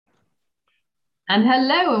And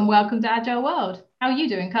hello and welcome to Agile World. How are you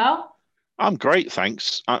doing, Carl? I'm great,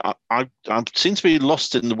 thanks. I seem to be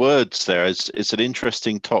lost in the words there. It's an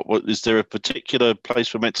interesting top. What is there a particular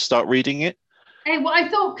place we're meant to start reading it? Hey, well, I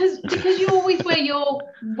thought because you always wear your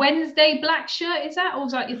Wednesday black shirt, is that, or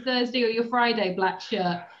is that your Thursday or your Friday black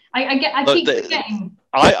shirt? I Look, keep forgetting.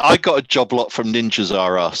 I got a job lot from Ninjas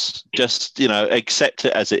R Us. Just accept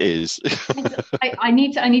it as it is. I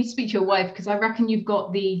need to speak to your wife because I reckon you've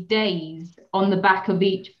got the days on the back of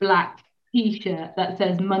each black t-shirt that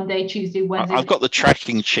says Monday, Tuesday, I've Wednesday. got the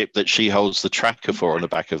tracking chip that she holds the tracker for on the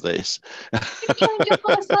back of this. You change up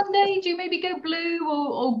on a Sunday? Do you maybe go blue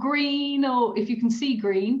or green, or if you can see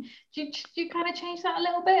green, do you kind of change that a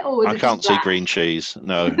little bit, or is I it just can't see black? green cheese.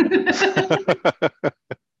 No.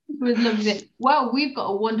 It was lovely. Well, we've got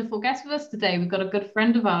a wonderful guest with us today. We've got a good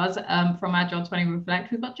friend of ours from Agile 20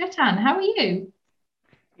 Reflect. We've got Jetan. How are you?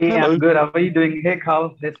 Hey, I'm Hello. good. How are you doing? Hey,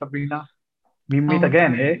 Carl. Hey, Sabrina. We meet Oh,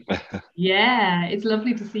 again, eh? yeah, it's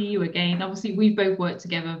lovely to see you again. Obviously, we've both worked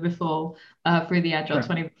together before through the Agile Sure.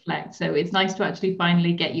 20 Reflect, so it's nice to actually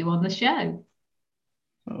finally get you on the show.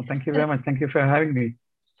 Oh, thank you very much. Thank you for having me.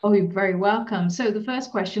 Oh, you're very welcome. So, the first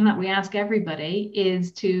question that we ask everybody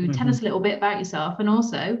is to tell us hmm a little bit about yourself and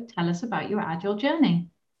also tell us about your Agile journey.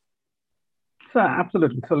 So,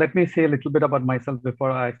 absolutely. So, let me say a little bit about myself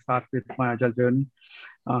before I start with my agile journey.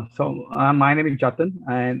 My name is Jatin,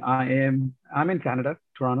 and I'm in Canada,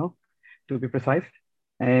 Toronto, to be precise.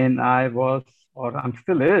 And I was, or I'm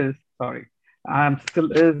still is, sorry, I'm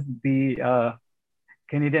still is the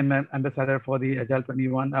Canadian ambassador for the Agile 20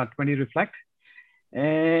 Reflect.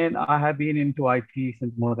 And I have been into IT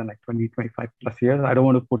since more than like 20, 25 plus years. I don't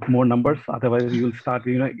want to put more numbers, otherwise you'll start,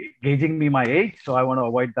 gauging me my age. So I want to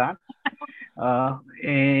avoid that.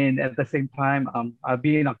 And at the same time, I've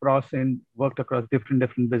been across and worked across different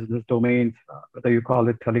business domains, whether you call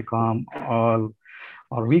it telecom or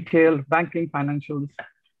retail, banking, financials,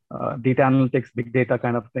 data analytics, big data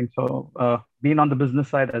kind of thing. So being on the business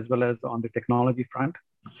side as well as on the technology front.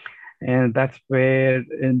 And that's where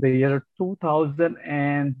in the year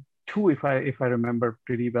 2002, if I remember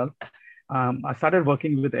pretty well, I started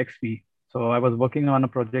working with XP. So I was working on a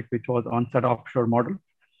project which was on-site offshore model,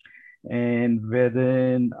 and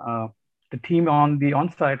within the team on the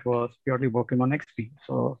on-site was purely working on XP.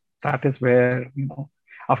 So that is where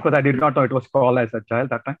of course, I did not know it was called as Agile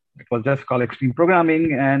that time. It was just called Extreme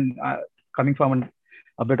Programming, and coming from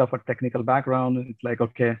a bit of a technical background, it's like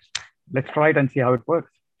okay, let's try it and see how it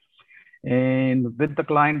works. And with the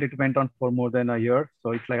client, it went on for more than a year.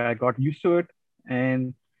 So it's like I got used to it.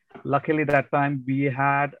 And luckily, that time we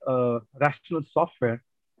had a rational software,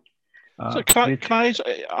 So which, can I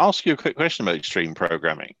ask you a quick question about extreme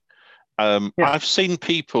programming? yeah. I've seen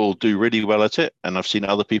people do really well at it, and I've seen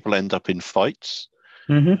other people end up in fights.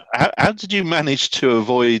 Mhm. How did you manage to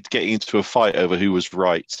avoid getting into a fight over who was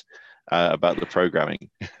right about the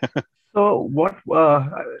programming? So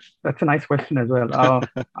that's a nice question as well.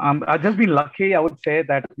 I've just been lucky, I would say,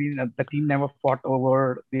 that the team never fought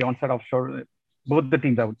over the onset offshore, both the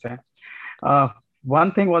teams, I would say. Uh,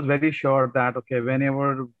 One thing was very sure that, okay,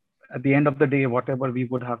 whenever at the end of the day, whatever we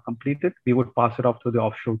would have completed, we would pass it off to the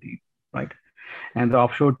offshore team, right? And the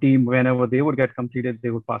offshore team, whenever they would get completed, they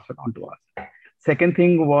would pass it on to us. Second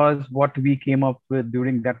thing was what we came up with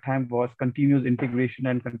during that time was continuous integration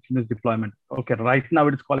and continuous deployment. Okay, right now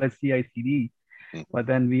it is called as CI/CD, but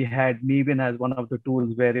then we had Maven as one of the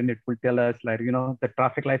tools wherein it will tell us like, the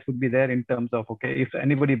traffic lights would be there in terms of, okay, if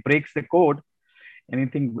anybody breaks the code,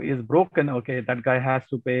 anything is broken, okay, that guy has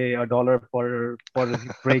to pay $1 for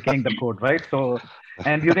breaking the code, right? So,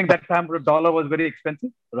 and during that time, the dollar was very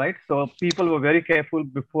expensive, right? So people were very careful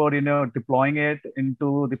before deploying it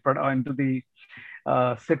into the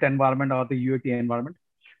SIT environment or the UAT environment.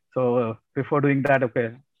 So before doing that,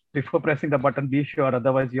 okay, before pressing the button, be sure,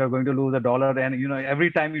 otherwise you are going to lose $1, and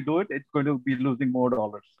every time you do it, it's going to be losing more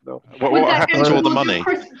dollars. So, Would What that go happened to all the towards your money?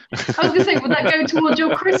 Christmas? I was going to say, would that go towards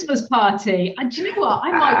your Christmas party? And do you know what?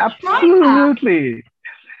 I might try that. absolutely.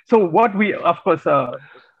 So what we, of course,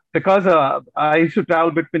 because I used to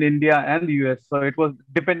travel between India and the US, so it was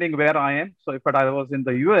depending where I am. So if I was in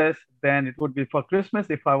the US, then it would be for Christmas.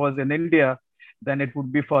 If I was in India, then it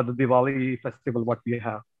would be for the Diwali festival, what we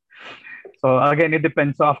have. So again, it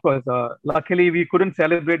depends. So of course, luckily we couldn't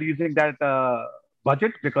celebrate using that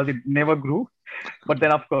budget because it never grew. But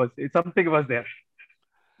then, of course, something was there.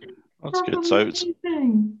 That's That's good.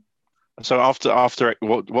 amazing. So after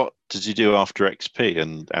what did you do after XP,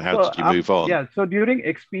 and how So did you move on? yeah, so during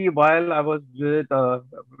XP, while I was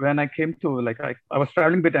when I came to I was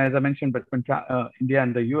traveling bit as I mentioned between India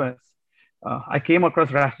and the US. I came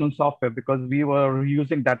across rational software because we were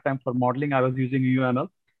using that time for modeling. I was using UML,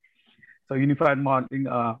 so Unified Modeling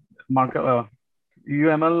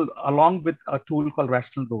UML along with a tool called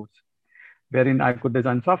Rational Roads, wherein I could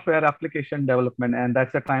design software application development. And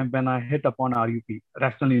that's the time when I hit upon RUP,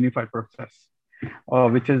 Rational Unified Process,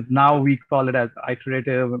 which is now we call it as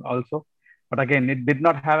iterative also. But again, it did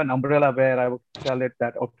not have an umbrella where I would tell it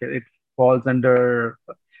that, okay, it falls under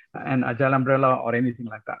an agile umbrella or anything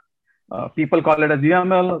like that. People call it as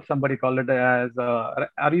UML, somebody call it as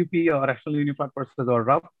RUP or Rational Unified Process or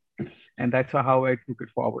RUP. And that's how I took it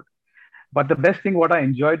forward. But the best thing what I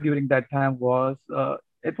enjoyed during that time was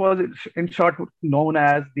it was in short known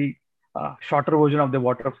as the shorter version of the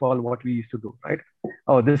waterfall, what we used to do, right?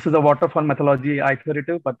 Oh, this is a waterfall methodology,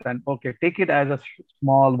 iterative, but then, okay, take it as a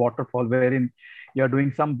small waterfall wherein you're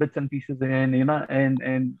doing some bits and pieces in,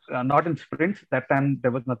 and not in sprints. That time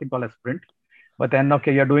there was nothing called a sprint, but then,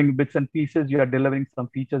 okay, you're doing bits and pieces, you are delivering some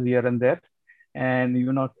features here and there. And,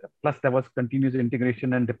 plus there was continuous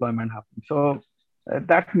integration and deployment happening. So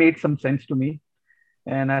that made some sense to me.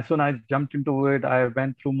 And as soon as I jumped into it, I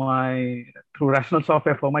went through Rational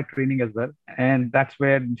Software for my training as well. And that's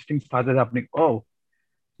where these things started happening. Oh,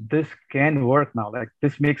 this can work now. Like,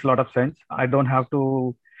 this makes a lot of sense. I don't have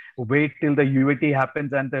to wait till the UAT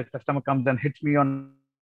happens and the customer comes and hits me on,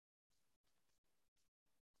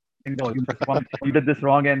 you did this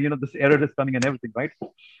wrong, and this error is coming and everything, right?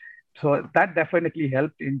 So that definitely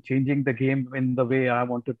helped in changing the game in the way I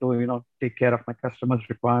wanted to, take care of my customers'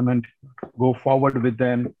 requirement, go forward with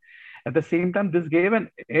them. At the same time, this gave an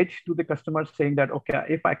edge to the customers, saying that, okay,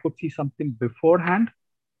 if I could see something beforehand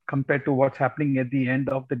compared to what's happening at the end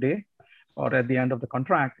of the day or at the end of the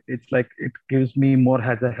contract, it's like it gives me more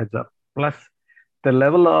heads up. Plus, the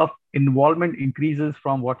level of involvement increases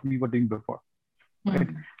from what we were doing before. Right?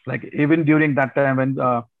 Like even during that time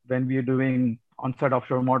when we are doing on-site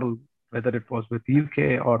offshore model, whether it was with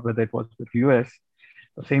UK or whether it was with US,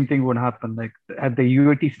 the same thing would happen. Like at the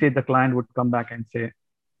UAT stage, the client would come back and say,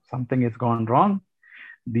 something has gone wrong.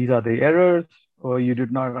 These are the errors, or you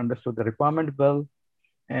did not understood the requirement well,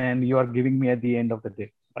 and you are giving me at the end of the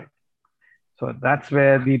day, right? So that's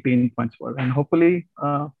where the pain points were. And hopefully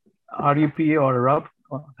RUP or RUP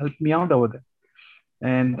helped me out over there.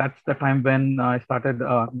 And that's the time when I started,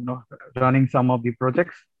 running some of the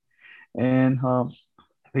projects, and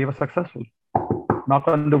we were successful. Knock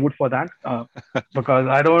on the wood for that, because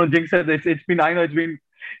I don't want to jinx it. It's been, I know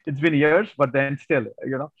it's been years, but then still,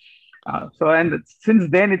 and since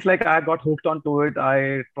then it's like I got hooked onto it.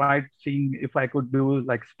 I tried seeing if I could do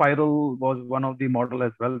like Spiral was one of the model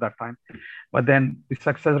as well that time, but then the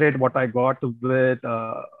success rate what I got with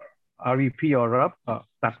REP or RUP,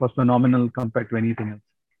 that was phenomenal compared to anything else.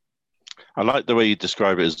 I like the way you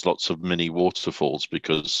describe it as lots of mini waterfalls,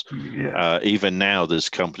 because even now there's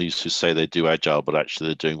companies who say they do agile, but actually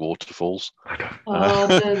they're doing waterfalls.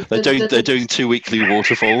 They're doing 2 weekly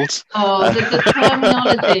waterfalls. The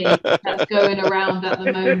terminology that's going around at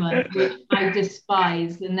the moment, which I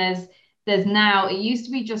despise. And there's now, it used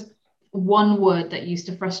to be just one word that used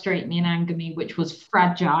to frustrate me and anger me, which was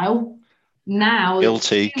fragile. Now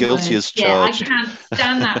guilty as charged. I can't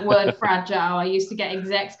stand that word fragile. I used to get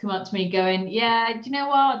execs come up to me going, yeah, do you know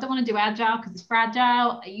what, I don't want to do agile because it's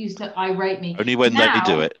fragile. It used to irate me. Only when they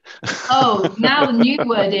do it. Now the new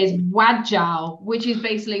word is wagile, which is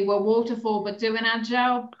basically we're waterfall but doing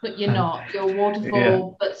agile, but you're not. You're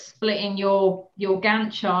waterfall but splitting your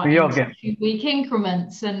Gantt chart into 2-week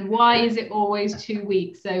increments. And why is it always 2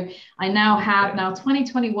 weeks? So I now have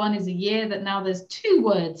 2021 is a year that now there's 2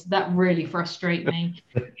 words that really frustrate me.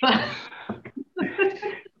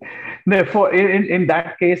 Therefore, in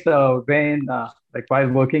that case, when while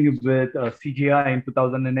working with CGI in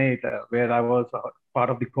 2008, where I was part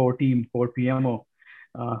of the core team, core PMO,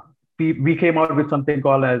 we came out with something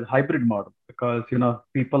called as hybrid model, because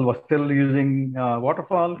people were still using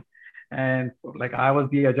waterfall, and like I was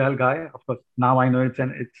the agile guy. Of course, now I know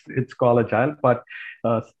it's called agile,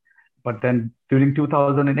 but then during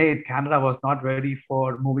 2008, Canada was not ready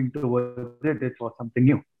for moving towards it. It was something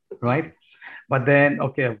new, right? But then,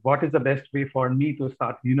 okay, what is the best way for me to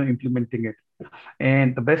start, implementing it?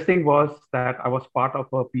 And the best thing was that I was part of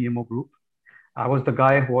a PMO group. I was the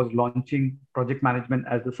guy who was launching project management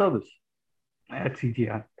as a service at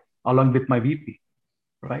CGI, along with my VP,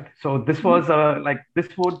 right? So this was this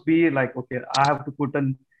would be like, okay, I have to put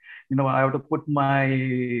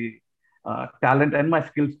my talent and my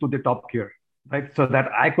skills to the top gear, right? So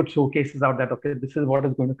that I could showcase out that, okay, this is what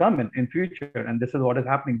is going to come in future, and this is what is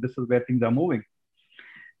happening. This is where things are moving.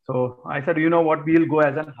 So I said, we'll go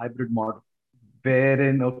as a hybrid model,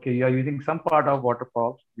 wherein, okay, you're using some part of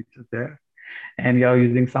waterfall, which is there, and you're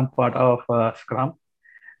using some part of Scrum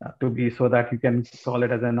to be so that you can call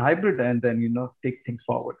it as an hybrid and then take things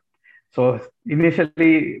forward. So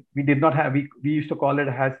initially we did not have we used to call it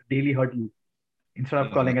as daily hurdle instead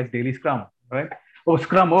of calling as daily Scrum, right? Oh,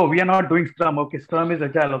 Scrum. Oh, we are not doing Scrum. Okay, Scrum is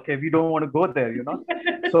agile. Okay, we don't want to go there,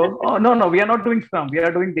 So, oh no, we are not doing Scrum. We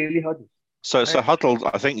are doing daily huddle. So, right? So huddle,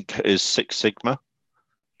 I think, is Six Sigma.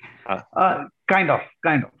 Kind of.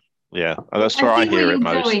 Yeah, that's where I hear it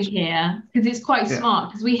most. Going here because it's quite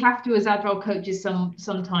smart because we have to as agile coaches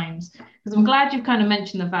sometimes. Because I'm glad you've kind of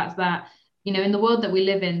mentioned the fact that in the world that we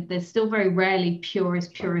live in, there's still very rarely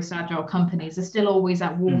purist agile companies. There's still always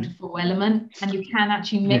that waterfall element, and you can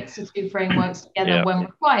actually mix the two frameworks together when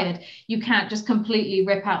required. You can't just completely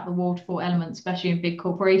rip out the waterfall element, especially in big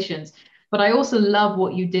corporations. But I also love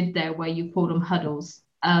what you did there, where you called them huddles,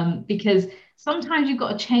 because sometimes you've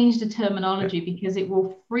got to change the terminology because it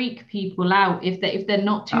will freak people out if they're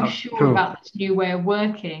not too sure about this new way of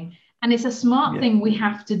working. And it's a smart thing we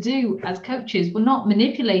have to do as coaches. We're not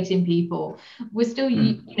manipulating people. We're still,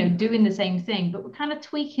 doing the same thing, but we're kind of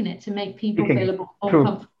tweaking it to make people feel a bit more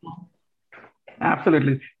comfortable.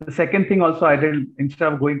 Absolutely. The second thing also I did,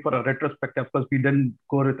 instead of going for a retrospective, of course, we didn't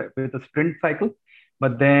go with a sprint cycle.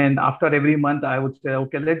 But then after every month, I would say,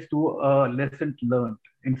 okay, let's do a lesson learned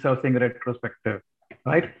instead of saying retrospective,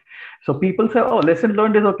 right? So people say, oh, lesson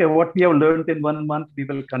learned is okay. What we have learned in 1 month, we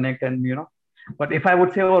will connect and, But if I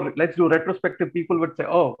would say, oh, let's do retrospective, people would say,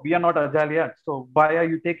 oh, we are not agile yet. So why are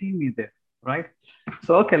you taking me there, right?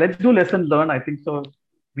 So, okay, let's do lesson learned. I think so.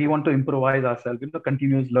 We want to improvise ourselves,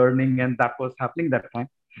 continuous learning. And that was happening that time.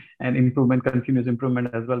 And improvement, continuous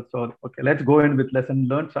improvement as well. So, okay, let's go in with lesson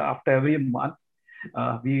learned. So after every month,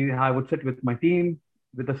 I would sit with my team,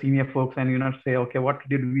 with the senior folks and, say, okay, what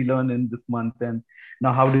did we learn in this month? And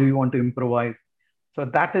now how do we want to improvise? So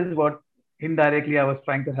that is what indirectly I was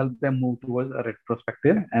trying to help them move towards a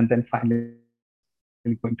retrospective and then finally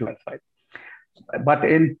going to website. But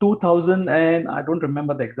in 2000, and I don't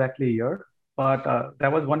remember the exactly year, but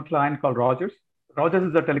there was one client called Rogers. Rogers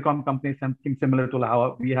is a telecom company, something similar to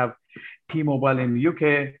how we have T-Mobile in the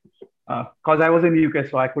UK. Because I was in the UK,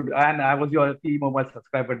 so I could, and I was your T-Mobile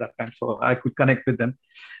subscriber at that time, so I could connect with them.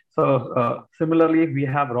 So similarly, we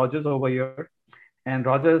have Rogers over here, and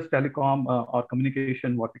Rogers Telecom or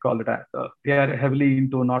communication, what we call it as, they are heavily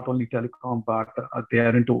into not only telecom, but they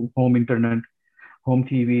are into home internet, home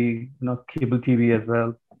TV, cable TV as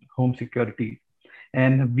well, home security.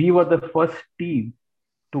 And we were the first team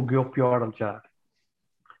to go pure agile.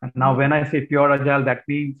 And now when I say pure agile, that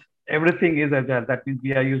means everything is agile. That means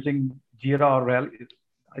we are using Jira or Rally.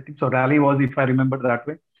 I think so. Rally was, if I remember that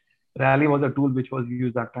way, Rally was a tool which was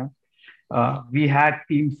used that time. We had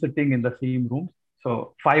teams sitting in the same room.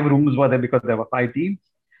 So 5 rooms were there because there were 5 teams.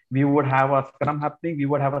 We would have a Scrum happening. We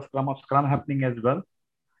would have a Scrum of Scrum happening as well,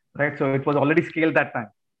 right? So it was already scaled that time.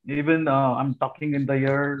 Even I'm talking in the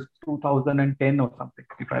year 2010 or something,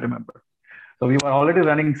 if I remember. So we were already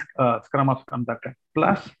running Scrum of Scrum that time.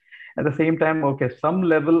 Plus, at the same time, okay, some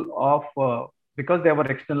level of, because there were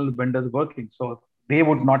external vendors working, so they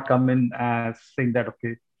would not come in as saying that,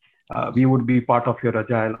 okay, we would be part of your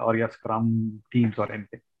Agile or your Scrum teams or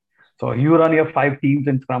anything. So you run your 5 teams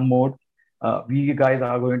in Scrum mode. We guys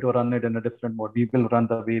are going to run it in a different mode. We will run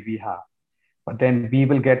the way we have. But then we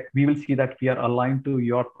will see that we are aligned to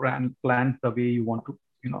your plans the way you want to,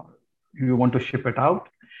 you want to ship it out.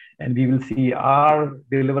 And we will see our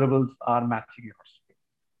deliverables are matching yours.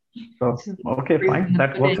 So, okay, fine.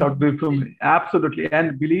 That works out beautifully. Absolutely.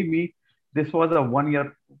 And believe me, this was a one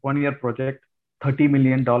year project, $30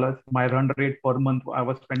 million. My run rate per month, I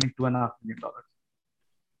was spending $2.5 million.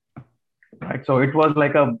 Right. So it was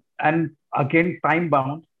like and again, time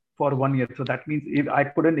bound for 1 year. So that means if I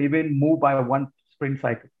couldn't even move by one sprint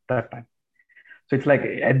cycle that time. So it's like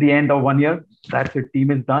at the end of 1 year, that's it.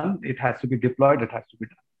 Team is done. It has to be deployed. It has to be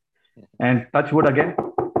done. And touch wood again.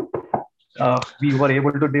 We were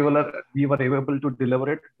able to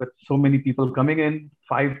deliver it with so many people coming in,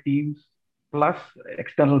 5 teams plus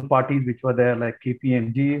external parties which were there like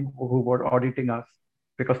KPMG who were auditing us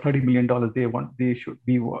because $30 million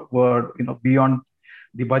we were beyond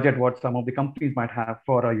the budget what some of the companies might have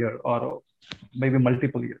for a year or maybe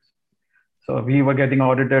multiple years. So we were getting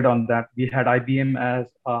audited on that. We had IBM as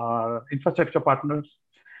our infrastructure partners.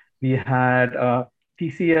 We had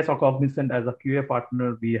TCS or Cognizant as a QA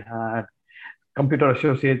partner. We had Computer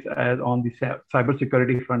Associates as on the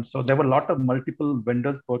cybersecurity front. So there were a lot of multiple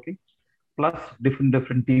vendors working, plus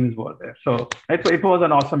different teams were there. So it was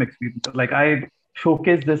an awesome experience. Like I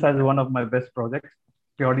showcased this as one of my best projects,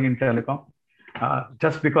 purely in telecom,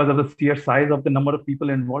 just because of the sheer size of the number of people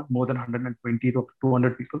involved, more than 120 to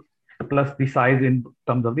 200 people. plus the size in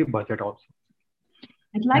terms of the budget also.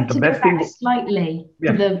 I'd like to go back slightly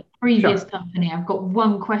to the previous company. I've got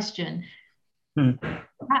one question.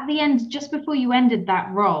 At the end, just before you ended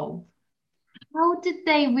that role, how did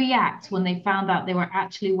they react when they found out they were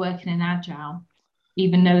actually working in Agile?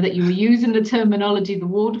 Even though that you were using the terminology, the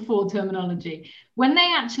waterfall terminology, when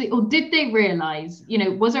they actually, or did they realize,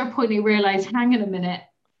 was there a point they realized, hang on a minute,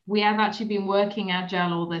 we have actually been working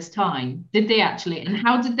Agile all this time? Did they actually? And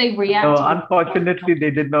how did they react? No, unfortunately,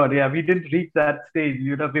 they did not. Yeah, we didn't reach that stage.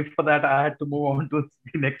 Before that, I had to move on to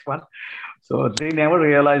the next one. So they never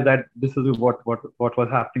realized that this is what was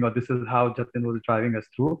happening, or this is how Jatin was driving us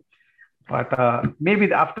through. But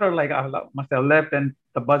maybe after I must have left and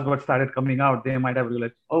the buzzword started coming out, they might have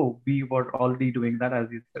realized, oh, we were already doing that, as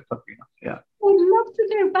you said, Sabrina. Yeah. I'd love to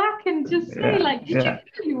go back and just say, did you know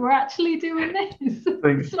you were actually doing this?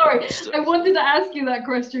 Sorry, I wanted to ask you that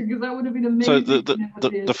question because that would have been amazing. So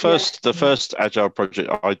the first Agile project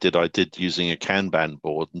I did using a Kanban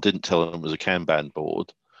board, and didn't tell them it was a Kanban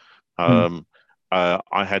board. I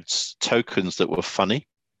had tokens that were funny.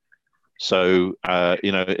 So,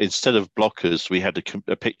 instead of blockers, we had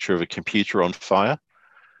a picture of a computer on fire.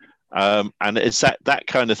 And it's that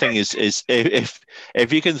kind of thing is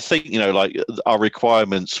if you can think, our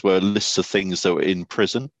requirements were lists of things that were in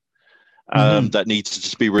prison that needed to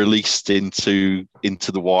just be released into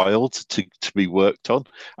the wild to be worked on.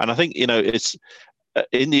 And I think, it's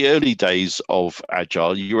in the early days of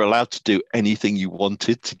Agile, you were allowed to do anything you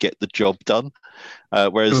wanted to get the job done.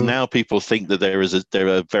 Whereas now people think that there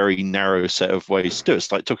are a very narrow set of ways to do it.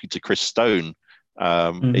 It's like talking to Chris Stone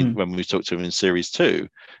when we talked to him in series 2,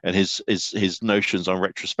 and his notions on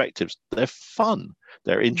retrospectives. They're fun,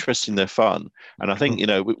 they're interesting, they're fun, and I think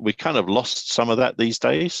we kind of lost some of that these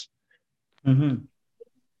days. No,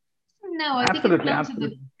 I think it's down to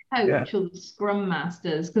the coach or the scrum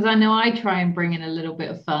masters, because I know I try and bring in a little bit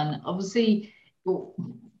of fun. Obviously,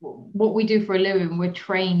 what we do for a living, we're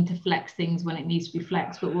trained to flex things when it needs to be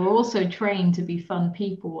flexed, but we're also trained to be fun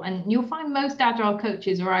people. And you'll find most Agile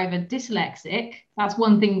coaches are either dyslexic. That's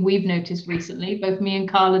one thing we've noticed recently. Both me and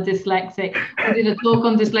Carl are dyslexic. We did a talk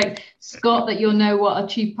on dyslexia. Scott, that you'll know what a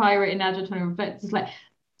chief pirate in Agile 20 reflects dyslexia.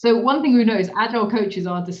 So one thing we know is Agile coaches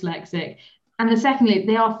are dyslexic. And secondly,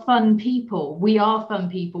 they are fun people. We are fun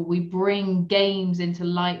people. We bring games into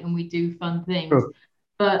light and we do fun things. True.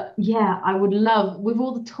 But yeah, I would love, with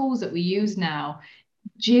all the tools that we use now,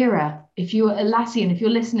 Jira, if you're Atlassian, if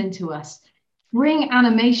you're listening to us, bring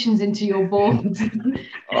animations into your boards.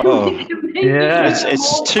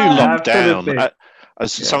 It's too locked down.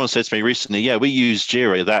 As someone said to me recently, we use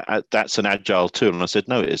Jira, that's an Agile tool. And I said,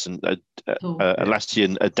 no, it isn't.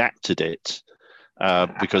 Atlassian adapted it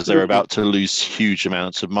because they're about to lose huge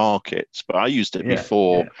amounts of markets. But I used it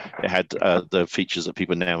before it had the features that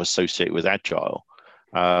people now associate with Agile.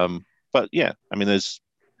 But yeah, I mean, there's.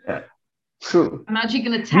 True. I'm actually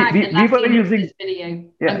going to tag Atlassian in this video.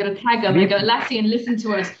 I'm going to tag them and go, Atlassian, listen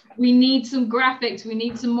to us. We need some graphics. We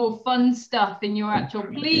need some more fun stuff in your actual.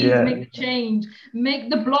 Please make the change. Make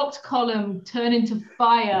the blocked column turn into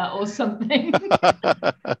fire or something.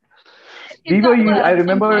 I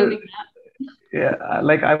remember. Yeah,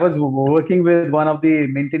 I was working with one of the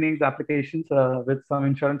maintenance applications with some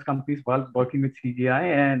insurance companies while working with CGI,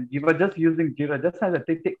 and we were just using Jira just as a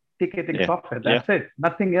ticketing software. That's it.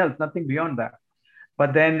 Nothing else, nothing beyond that.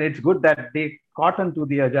 But then it's good that they caught into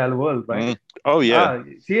the Agile world, right? Oh, yeah.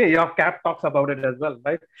 Your CAP talks about it as well,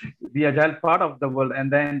 right? The Agile part of the world, and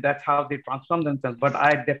then that's how they transform themselves. But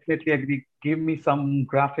I definitely agree. Give me some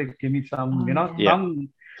graphics, give me some,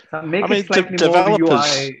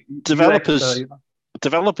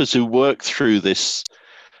 developers who work through this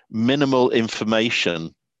minimal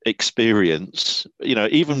information experience,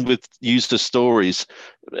 even with user stories,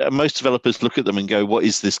 most developers look at them and go, what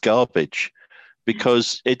is this garbage?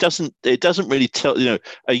 Because it doesn't really tell,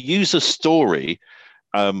 a user story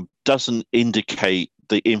doesn't indicate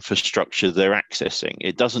the infrastructure they're accessing.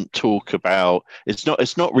 It doesn't talk about, it's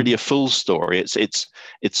not really a full story.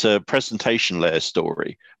 It's a presentation layer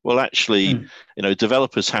story. Well, actually,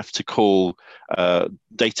 developers have to call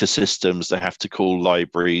data systems, they have to call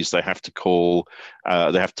libraries, they have to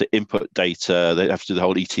input data, they have to do the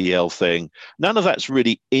whole ETL thing. None of that's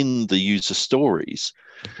really in the user stories.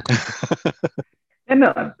 And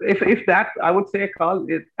if that, I would say, Carl,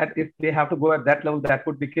 if they have to go at that level, that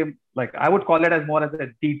would become I would call it as more as a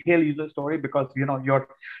detailed user story, because you're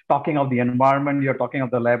talking of the environment, you're talking of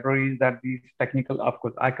the libraries, that these technical. Of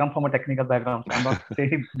course, I come from a technical background, so I'm not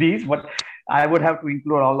saying these, but I would have to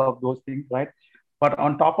include all of those things, right? But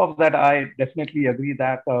on top of that, I definitely agree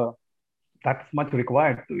that that's much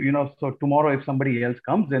required. So tomorrow, if somebody else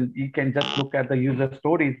comes in, he can just look at the user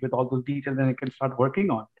stories with all those details and he can start working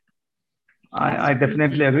on. I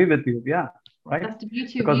definitely agree with you. Yeah, right. That's the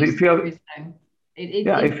beauty of user stories, though.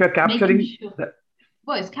 If you're capturing,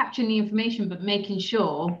 well, it's capturing the information, but making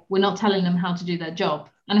sure we're not telling them how to do their job.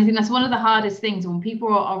 And I think that's one of the hardest things when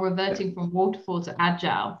people are reverting from waterfall to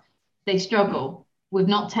agile. They struggle with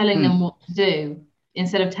not telling them what to do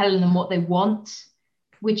instead of telling them what they want,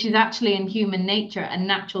 which is actually in human nature a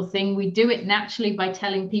natural thing. We do it naturally by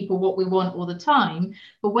telling people what we want all the time.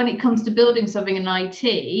 But when it comes to building something in IT,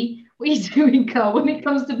 what are you doing, Carl? When it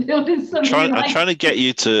comes to building something I'm trying to get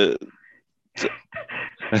you to...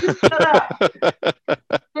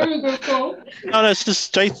 Very good, Paul. No, it's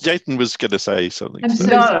just Jayden was going to say something.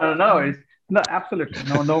 No, absolutely.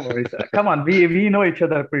 No worries. Come on, we know each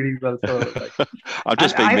other pretty well. So I'm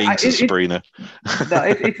just being mean to Sabrina.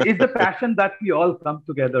 It's the passion that we all come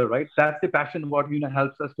together, right? That's the passion what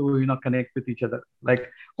helps us to connect with each other.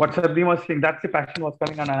 Like what Sabrina was saying, that's the passion was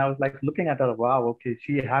coming on, and I was like looking at her. Wow, okay,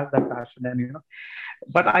 she has that passion, and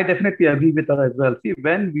But I definitely agree with her as well. See,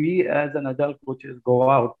 when we as an agile coaches go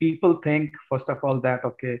out, people think first of all that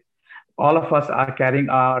all of us are carrying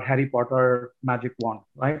our Harry Potter magic wand,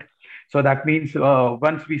 right? So that means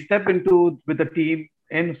once we step into with the team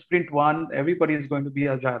in sprint one, everybody is going to be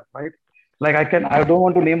agile, right? Like I don't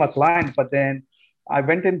want to name a client, but then I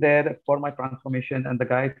went in there for my transformation, and the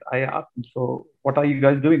guys, I asked them, so what are you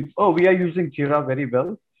guys doing? Oh, we are using Jira very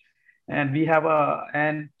well, and we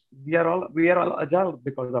are all agile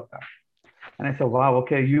because of that. And I said, wow,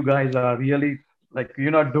 okay, you guys are really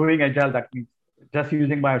doing agile. That means just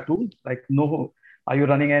using my tools. Like, no, are you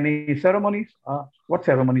running any ceremonies? What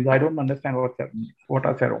ceremonies? I don't understand what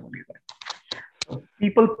are ceremonies. So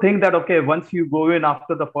people think that, okay, once you go in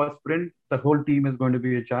after the first sprint, the whole team is going to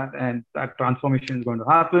be agile and that transformation is going to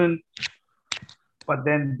happen. But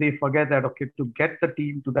then they forget that, okay, to get the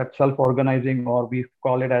team to that self-organizing, or we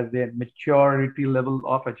call it as the maturity level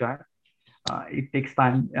of agile, it takes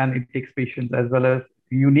time and it takes patience, as well as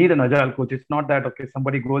you need an agile coach. It's not that, okay,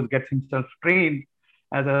 somebody gets himself trained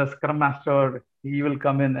as a scrum master, he will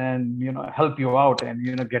come in and help you out and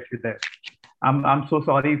get you there. I'm so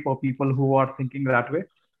sorry for people who are thinking that way.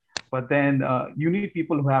 But then you need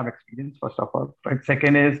people who have experience, first of all. Right?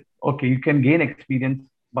 Second is, okay, you can gain experience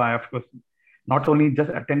by, of course, not only just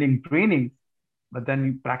attending trainings, but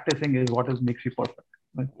then practicing is what makes you perfect.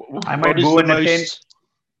 Right? I might go and attend.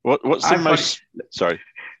 What's the most? Sorry,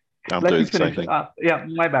 I'm doing the same thing. Yeah,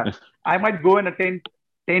 my bad. I might go and attend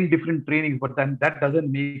 10 different trainings, but then that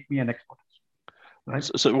doesn't make me an expert. Right?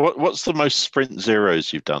 So what's the most sprint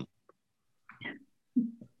zeros you've done?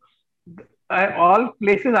 All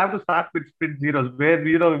places I have to start with sprint zeros, where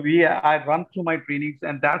I run through my trainings,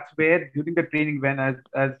 and that's where during the training, when as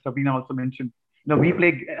Sabrina also mentioned, we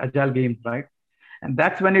play agile games, right? And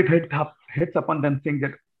that's when it hits upon them saying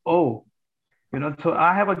that, oh, so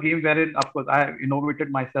I have a game wherein, of course, I innovated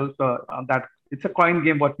myself on that. It's a coin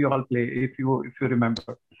game what we all play, if you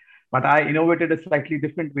remember. But I innovated a slightly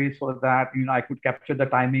different way so that I could capture the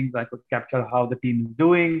timings, I could capture how the team is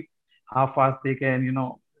doing, how fast they can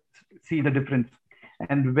see the difference.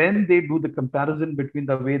 And when they do the comparison between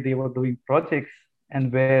the way they were doing projects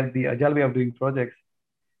and where the agile way of doing projects,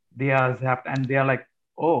 they are zapped and they are like,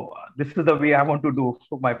 oh, this is the way I want to do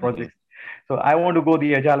for my projects. So I want to go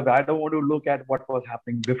the agile way. I don't want to look at what was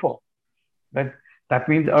happening before. But that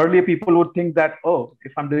means earlier people would think that, oh,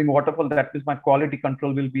 if I'm doing waterfall, that means my quality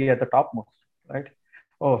control will be at the topmost, right?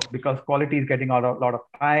 Oh, because quality is getting a lot of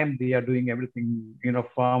time. They are doing everything,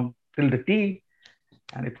 from till the T,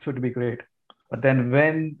 and it should be great. But then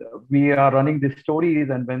when we are running these stories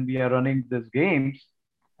and when we are running these games,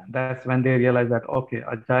 that's when they realize that, okay,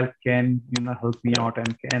 agile can help me out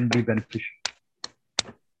and can be beneficial.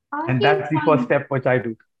 And that's the first step which I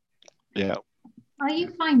do. Yeah. Are you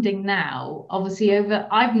finding now, obviously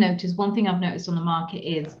I've noticed, one thing I've noticed on the market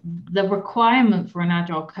is the requirement for an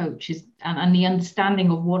agile coach is, and the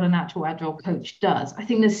understanding of what an actual agile coach does. I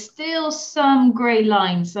think there's still some gray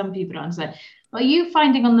lines, some people don't understand. Are you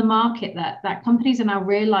finding on the market that companies are now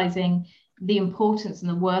realizing the importance and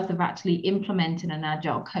the worth of actually implementing an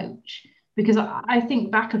agile coach? Because I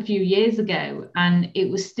think back a few years ago, and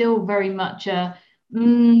it was still very much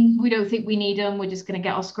we don't think we need them, we're just going to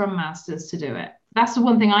get our scrum masters to do it. That's the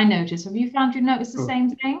one thing I noticed. Have you noticed the same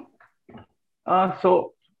thing?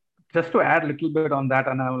 So just to add a little bit on that,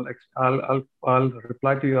 and I'll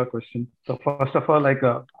reply to your question. So first of all,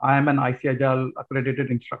 I am an IC Agile accredited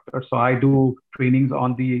instructor, so I do trainings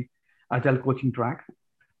on the Agile coaching track.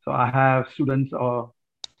 So I have students or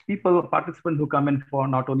participants who come in for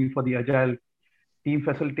not only for the Agile team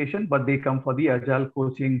facilitation, but they come for the agile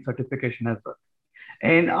coaching certification as well.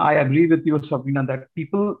 And I agree with you, Sabrina, that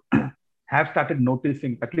people have started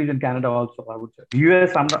noticing, at least in Canada also, I would say.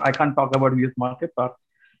 US, I can't talk about US market, but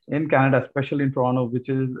in Canada, especially in Toronto, which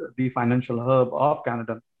is the financial hub of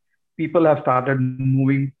Canada, people have started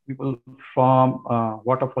moving people from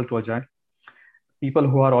waterfall to agile. People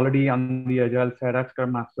who are already on the agile side as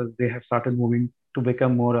Scrum Masters, they have started moving to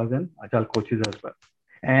become more as an agile coaches as well.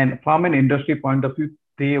 And from an industry point of view,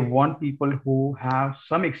 they want people who have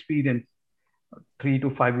some experience, 3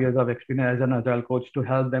 to 5 years of experience as an agile coach to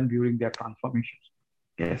help them during their transformations.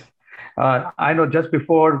 Yes. I know just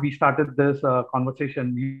before we started this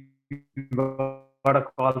conversation, you got a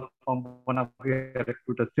call from one of your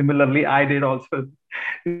recruiters. Similarly, I did also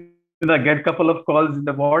get a couple of calls in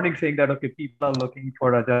the morning saying that, okay, people are looking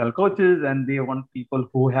for agile coaches and they want people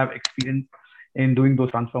who have experience in doing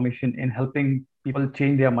those transformation and helping people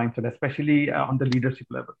change their mindset, especially on the leadership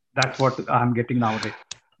level. That's what I'm getting nowadays.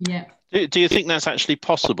 Yeah. Do you think that's actually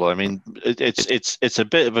possible? I mean, it's a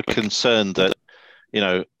bit of a concern that,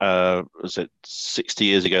 was it 60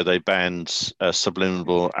 years ago they banned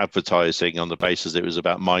subliminal advertising on the basis it was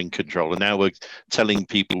about mind control, and now we're telling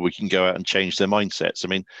people we can go out and change their mindsets. I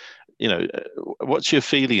mean, what's your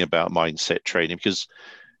feeling about mindset training? Because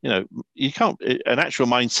you can't. An actual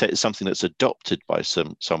mindset is something that's adopted by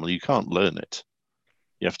someone. You can't learn it.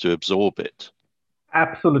 You have to absorb it.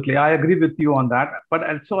 Absolutely, I agree with you on that. But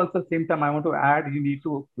also at the same time, I want to add, you need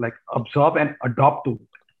to absorb and adopt to it.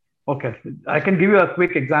 Okay, I can give you a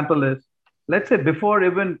quick example. Is let's say before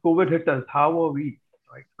even COVID hit us, how were we?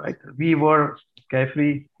 Right, we were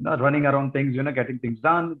carefree, running around things, getting things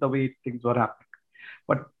done the way things were happening.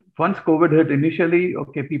 But once COVID hit, initially,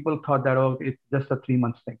 okay, people thought that, oh, it's just a 3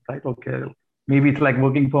 month thing, right? Okay, maybe it's like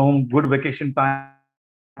working from home, good vacation time,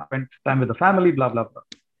 spend time with the family, blah, blah, blah.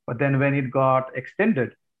 But then when it got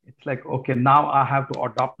extended, it's like, okay, now I have to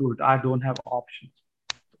adopt to it. I don't have options,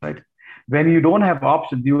 right? When you don't have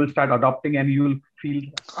options, you will start adopting and you will feel,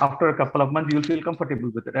 after a couple of months, you'll feel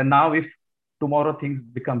comfortable with it. And now if tomorrow things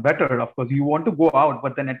become better, of course, you want to go out,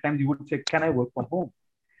 but then at times you would say, can I work from home?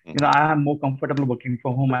 I am more comfortable working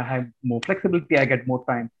from home. I have more flexibility. I get more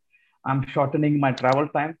time. I'm shortening my travel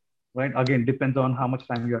time, right? Again, depends on how much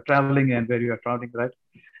time you are traveling and where you are traveling, right?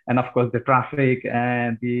 And of course, the traffic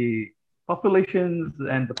and the populations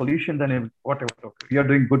and the pollution and whatever. You're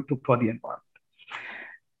doing good for the environment.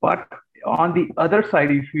 But on the other side,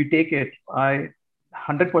 if we take it, I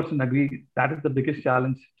 100% agree. That is the biggest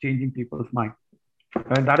challenge, changing people's mind.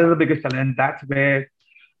 Right? That is the biggest challenge. And that's where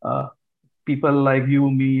people like you,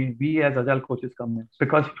 me, we as agile coaches come in.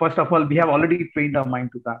 Because first of all, we have already trained our mind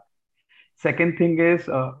to that. Second thing is,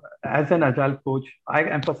 as an agile coach, I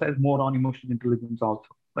emphasize more on emotional intelligence also.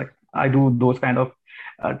 Like I do those kind of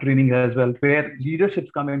training as well, where leaderships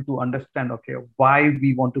come in to understand, okay, why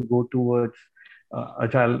we want to go towards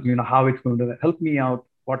agile, how it's going to help me out,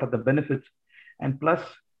 what are the benefits, and plus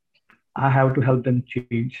I have to help them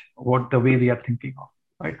change the way they are thinking of,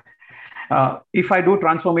 right? If I do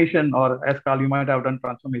transformation, or as Carl, you might have done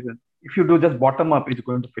transformation, if you do just bottom up, it's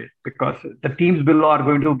going to fail because the teams below are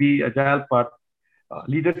going to be agile, but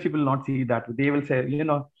leadership will not see that. They will say,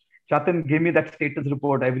 Jatin, give me that status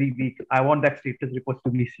report every week. I want that status report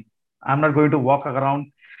to be seen. I'm not going to walk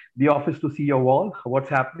around the office to see your wall, what's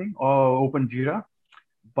happening, or open Jira,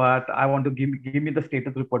 but I want to give me the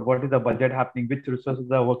status report. What is the budget happening? Which resources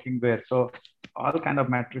are working where? So all kind of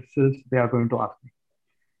matrices they are going to ask me.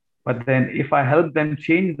 But then if I help them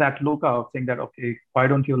change that lookout, saying that, okay, why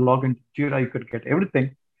don't you log into Jira? You could get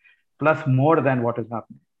everything plus more than what is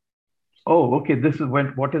happening. Oh, okay, this is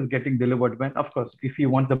what is getting delivered when. Of course, if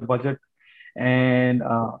you want the budget and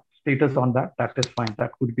status on that is fine.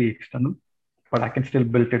 That could be external, but I can still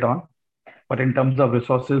build it on. But in terms of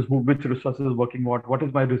resources, which resources is working what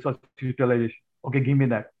is my resource utilization? Okay, give me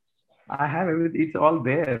that. I have everything. It's all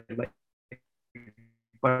there.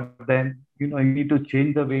 But then, you need to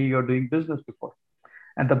change the way you're doing business before.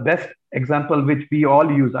 And the best example, which we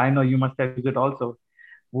all use, I know you must have used it also,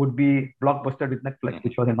 would be Blockbuster with Netflix,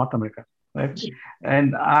 which was in North America, right?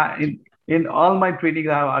 And in all my trainings,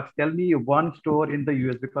 I asked, tell me one store in the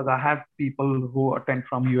US, because I have people who attend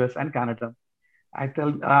from US and Canada. I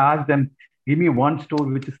ask them, give me one store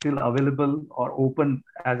which is still available or open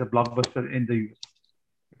as a Blockbuster in the US,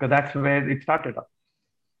 because that's where it started up.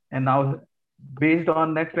 And now, based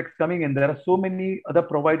on Netflix coming in, there are so many other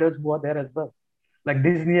providers who are there as well. Like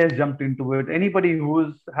Disney has jumped into it. Anybody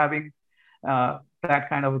who's having that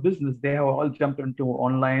kind of a business, they have all jumped into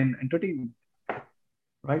online entertainment,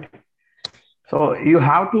 right? So you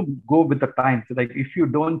have to go with the times. Like if you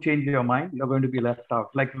don't change your mind, you're going to be left out.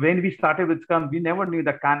 Like when we started with Scrum, we never knew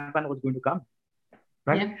that Kanban was going to come,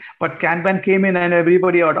 right? Yeah. But Kanban came in and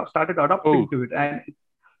everybody started adopting to it, and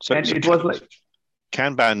it was like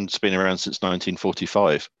Kanban's been around since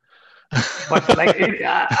 1945. But like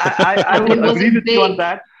I would agree with you on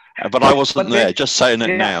that. But I wasn't there. Just saying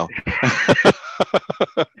it now.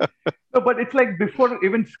 No, but it's like before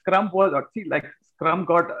even Scrum was. See, like Scrum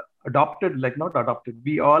got adopted, like not adopted.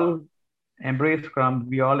 We all embrace Scrum.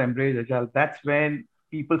 We all embrace Agile. That's when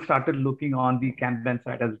people started looking on the Kanban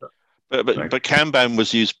side as well. But Kanban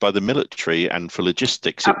was used by the military and for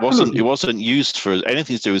logistics. It wasn't used for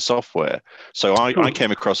anything to do with software. So I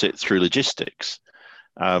came across it through logistics.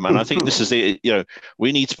 And I think this is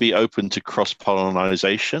we need to be open to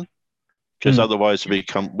cross-pollination, because otherwise we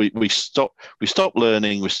stop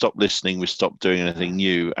learning, we stop listening, we stop doing anything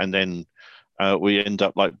new, and then we end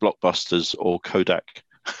up like Blockbusters or Kodak.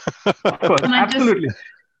 Absolutely.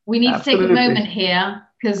 We need to take a moment here,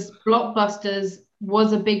 because Blockbusters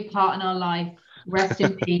was a big part in our life. Rest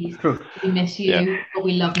in peace. We miss you, but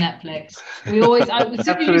we love Netflix. We always, you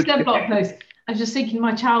said blog post, I was just thinking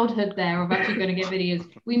my childhood there of actually going to get videos.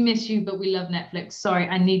 We miss you, but we love Netflix. Sorry,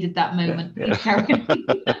 I needed that moment.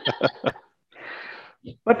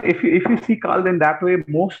 But if you see Carl in that way,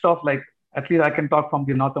 most of at least I can talk from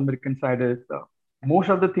the North American side, is most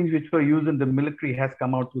of the things which were used in the military has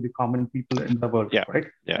come out to the common people in the world, right?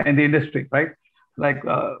 Yeah. And the industry, right? Like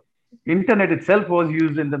internet itself was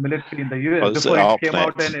used in the military in the US before it came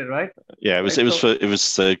out, right? Yeah, it was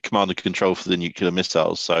the command and control for the nuclear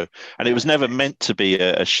missiles. So, and it was never meant to be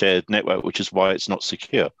a shared network, which is why it's not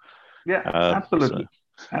secure. Yeah, absolutely.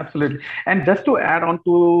 Absolutely. And just to add on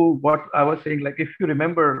to what I was saying, like if you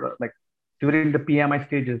remember, like during the PMI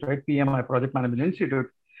stages, right? PMI, Project Management Institute,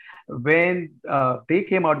 when they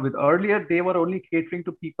came out with earlier, they were only catering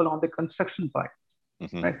to people on the construction side.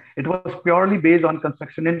 Right? It was purely based on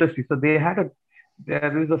construction industry. So they had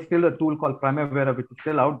there is still a tool called Primavera, which is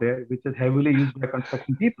still out there, which is heavily used by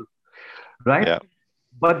construction people, right? Yeah.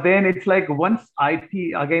 But then it's like once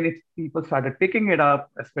IT, again, people started picking it up,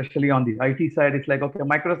 especially on the IT side, it's like, okay,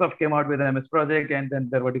 Microsoft came out with MS Project, and then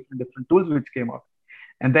there were different tools which came out.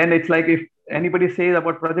 And then it's like, if anybody says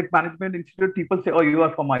about Project Management Institute, people say, oh, you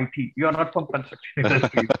are from IT. You are not from construction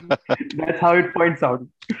industry. That's how it points out.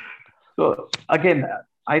 So again,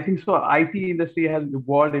 I think so. IT industry has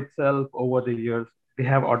evolved itself over the years. They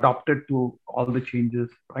have adopted to all the changes,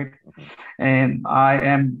 right? And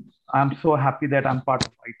I'm so happy that I'm part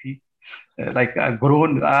of IT. I have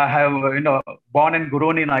born and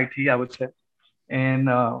grown in IT, I would say, and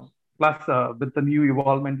plus with the new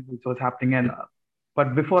evolvement which was happening.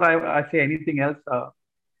 But before I say anything else,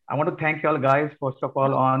 I want to thank you all guys first of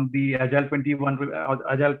all on the Agile 20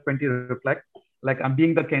 Reflect. Like I'm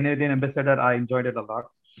being the Canadian ambassador, I enjoyed it a lot.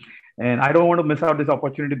 And I don't want to miss out this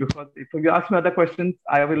opportunity, because if you ask me other questions,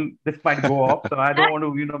 this might go off. So I don't want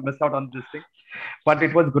to, miss out on this thing. But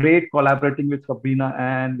it was great collaborating with Sabrina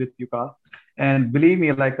and with you, Carl. And believe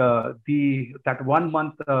me, like that 1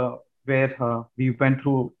 month where we went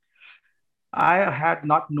through, I had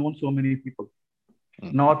not known so many people.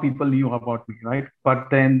 Nor people knew about me, right? But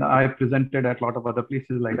then I presented at a lot of other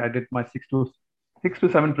places. Like I did my 6 to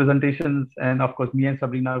 7 presentations, and of course me and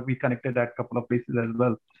Sabrina, we connected at a couple of places as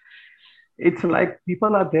well. It's like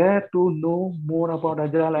people are there to know more about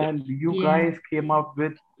Agile, and you guys came up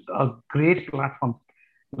with a great platform.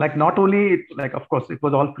 Like not only of course it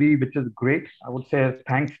was all free, which is great, I would say,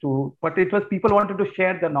 thanks to, but it was people wanted to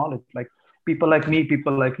share their knowledge, like people like me,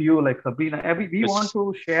 people like you, like Sabrina, we want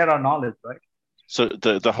to share our knowledge, right? So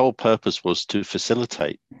the whole purpose was to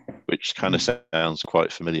facilitate, which kind of sounds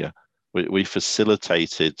quite familiar. We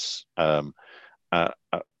facilitated a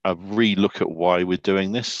relook at why we're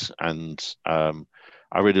doing this, and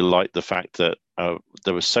I really like the fact that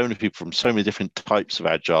there were so many people from so many different types of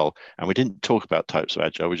Agile, and we didn't talk about types of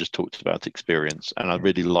Agile, we just talked about experience, and I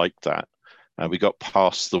really liked that. We got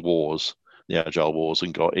past the Agile wars,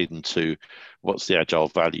 and got into what's the Agile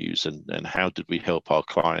values, and how did we help our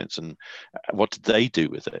clients, and what did they do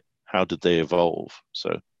with it? How did they evolve?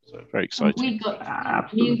 So very exciting. Me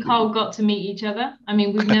and Carl got to meet each other. I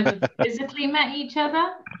mean, we've never physically met each other,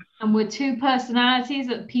 and we're two personalities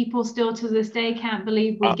that people still to this day can't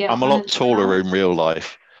believe we get. I'm a lot taller in real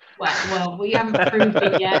life. Well, we haven't proved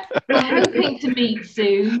it yet. We're hoping to meet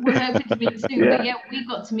soon. But yeah, we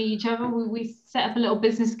got to meet each other. We set up a little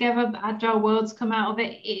business together. The Agile World's come out of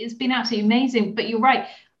it. It's been absolutely amazing. But you're right.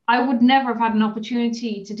 I would never have had an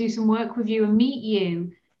opportunity to do some work with you and meet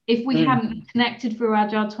you if we hadn't connected through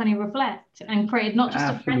Agile 20 Reflect and created not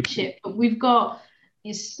just a friendship, but we've got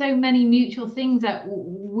it's so many mutual things that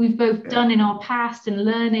we've both done in our past and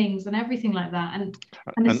learnings and everything like that. And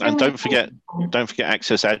don't forget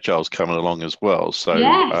Access Agile's coming along as well. So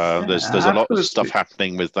there's a lot of stuff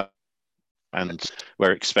happening with that, and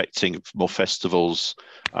we're expecting more festivals.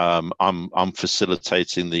 I'm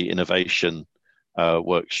facilitating the innovation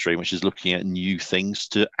work stream, which is looking at new things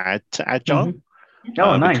to add to Agile.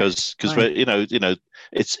 Nice. Because we're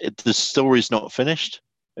the story's not finished.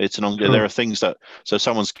 It's an ongoing. There are things so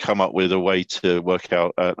someone's come up with a way to work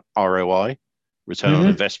out ROI, return on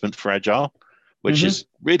investment for Agile, which is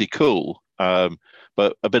really cool,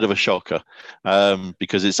 but a bit of a shocker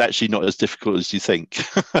because it's actually not as difficult as you think.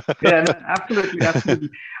 Absolutely.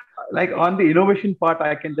 Like on the innovation part,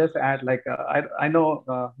 I can just add, like I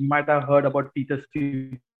know you might have heard about Peter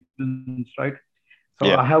Stevens, right?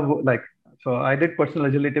 So I did personal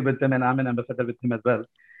agility with him, and I'm an ambassador with him as well.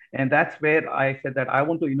 And that's where I said that I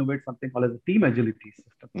want to innovate something called as a team agility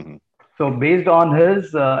system. So based on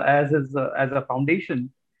his as a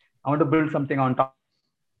foundation, I want to build something on top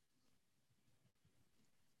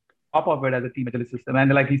of it as a team agility system.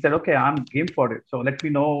 And like he said, okay, I'm game for it. So let me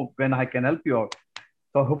know when I can help you out.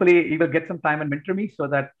 So hopefully he will get some time and mentor me so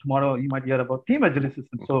that tomorrow you might hear about team agility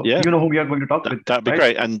system. So you know who we are going to talk with. That'd be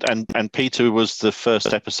great. And Peter was the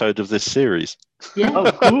first episode of this series. Yeah.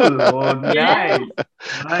 Oh, cool. Oh, nice.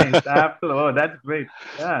 Absolutely. Oh, that's great.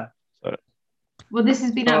 Yeah. Well, this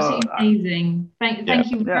has been absolutely amazing.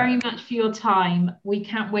 Thank you very much for your time. We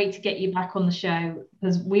can't wait to get you back on the show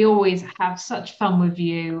because we always have such fun with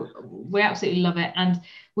you. We absolutely love it. And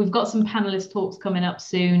we've got some panelist talks coming up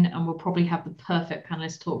soon, and we'll probably have the perfect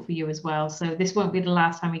panelist talk for you as well. So this won't be the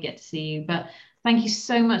last time we get to see you. But thank you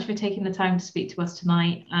so much for taking the time to speak to us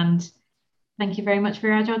tonight. And thank you very much for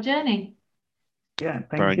your Agile journey. Yeah,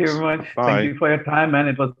 thank you very much. Bye. Thank you for your time, and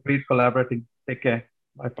it was great collaborating. Take care.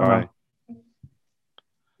 Bye for now.